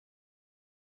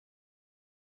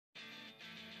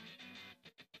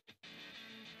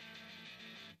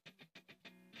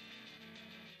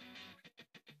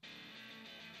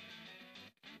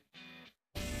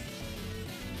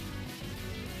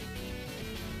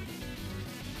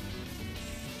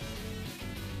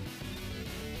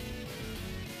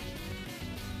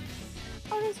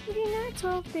6:15 at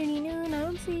 12:30 noon. I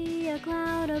don't see a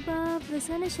cloud above. The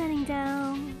sun is shining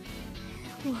down.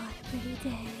 What a pretty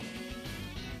day.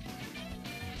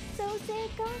 So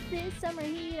sick of this summer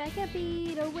heat. I can't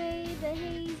beat away the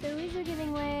haze. The leaves are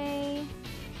giving way.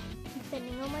 I'm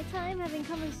spending all my time having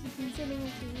conversations sitting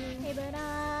with you. Hey, but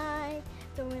I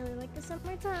don't really like the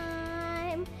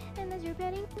summertime. And as you're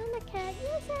petting on the cat, you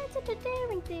said such a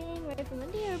daring thing right from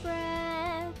under your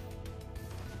breath.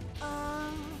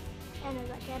 And as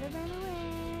that cat ran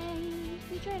away,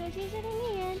 you tried to chase it in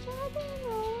the end, jumping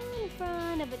on in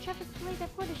front of a traffic light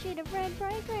that poured a shade of red,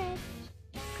 bright red.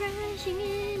 Crashing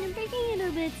in and breaking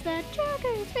into bits, that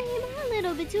trucker screamed a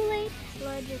little bit too late.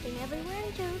 Blood dripping everywhere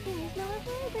and choking, you smell of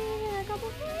red, breathing a couple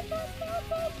of just can't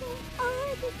take it.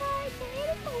 All decide to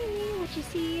hate it finally. What you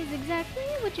see is exactly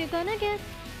what you're gonna get.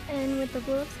 And with the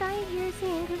blue of sky, you're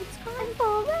seeing crickets cry and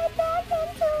fall right back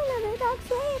into another dog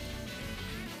sleep.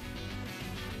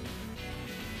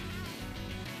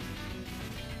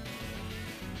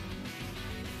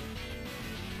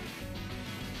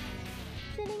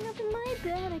 Sitting up in my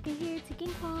bed, I could hear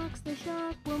ticking clocks. The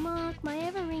shock will mock my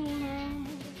ever-ringing head.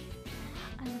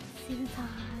 I look to see the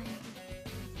time.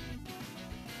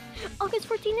 August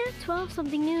 14 at 12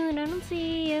 something noon. I don't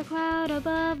see a cloud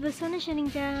above. The sun is shining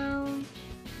down.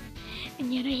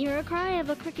 And yet I hear a cry of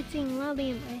a cricket singing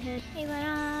loudly in my head. Hey,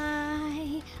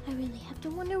 but I really have to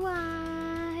wonder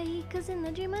why. 'Cause in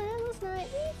the dream I had last night,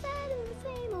 we sat in the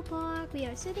same old park we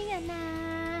are sitting at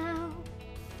now.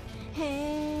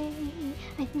 Hey,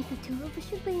 I think the two of us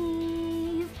should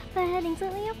leave. But heading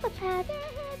slightly off the path,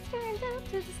 our heads turned up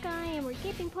to the sky, and we're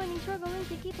keeping pointing, struggling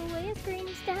to keep away a scream,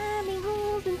 stabbing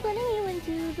holes and flooding you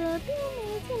into the beam.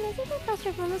 It seemed as if it fell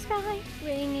straight from the sky,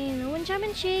 ringing the wind chime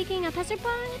and shaking a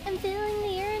passerby, and filling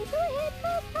the air until it hit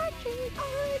the park tree.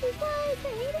 All these lights,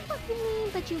 I hate it fucking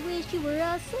me, but you wish you were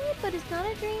asleep, but it's not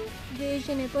a dream.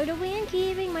 Vision it blurred away and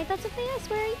keeping my thoughts away. I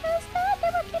swear you thought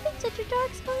they were keeping such a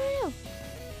dark smile.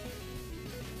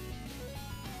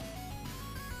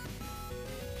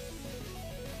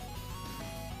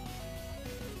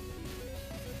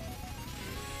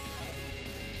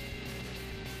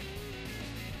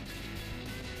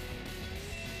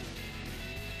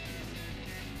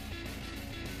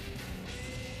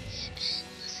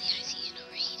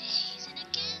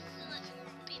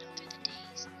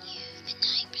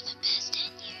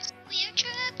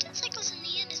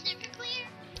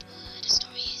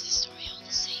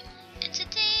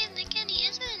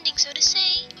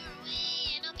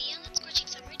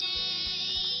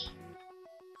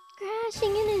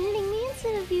 Crashing in and hitting me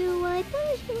instead of you. I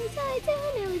pushed you inside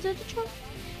down, nearly to the trunk.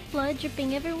 Blood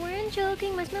dripping everywhere and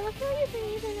choking. My smell of feel you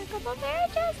breathe in a cup of air.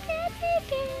 Just can't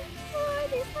take it. For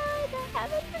these lies I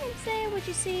haven't heard him say. What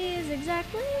you see is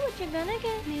exactly what you're gonna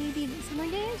get. Maybe the summer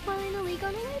day is finally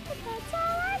gonna leave, but that's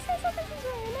all I say. So this is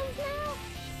where it ends now.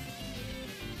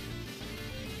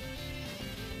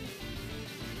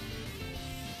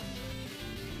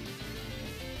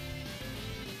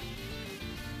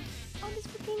 August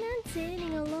 15 and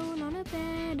sitting alone on a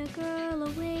bed, a girl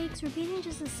awakes, repeating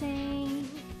just the same,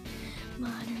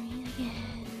 muttering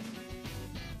again.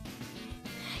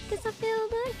 Guess I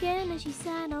failed again as she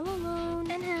sat all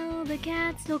alone and held the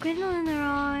cat still cradled in her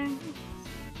arms.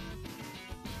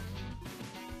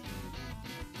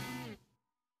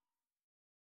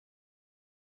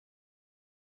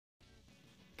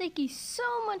 Thank you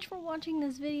so much for watching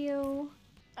this video.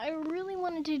 I really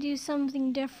wanted to do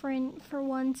something different for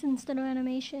once instead of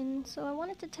animation, so I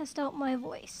wanted to test out my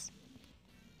voice.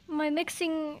 My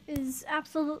mixing is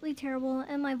absolutely terrible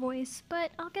and my voice,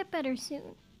 but I'll get better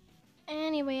soon.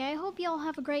 Anyway, I hope y'all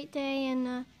have a great day,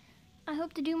 and I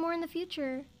hope to do more in the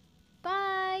future.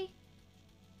 Bye!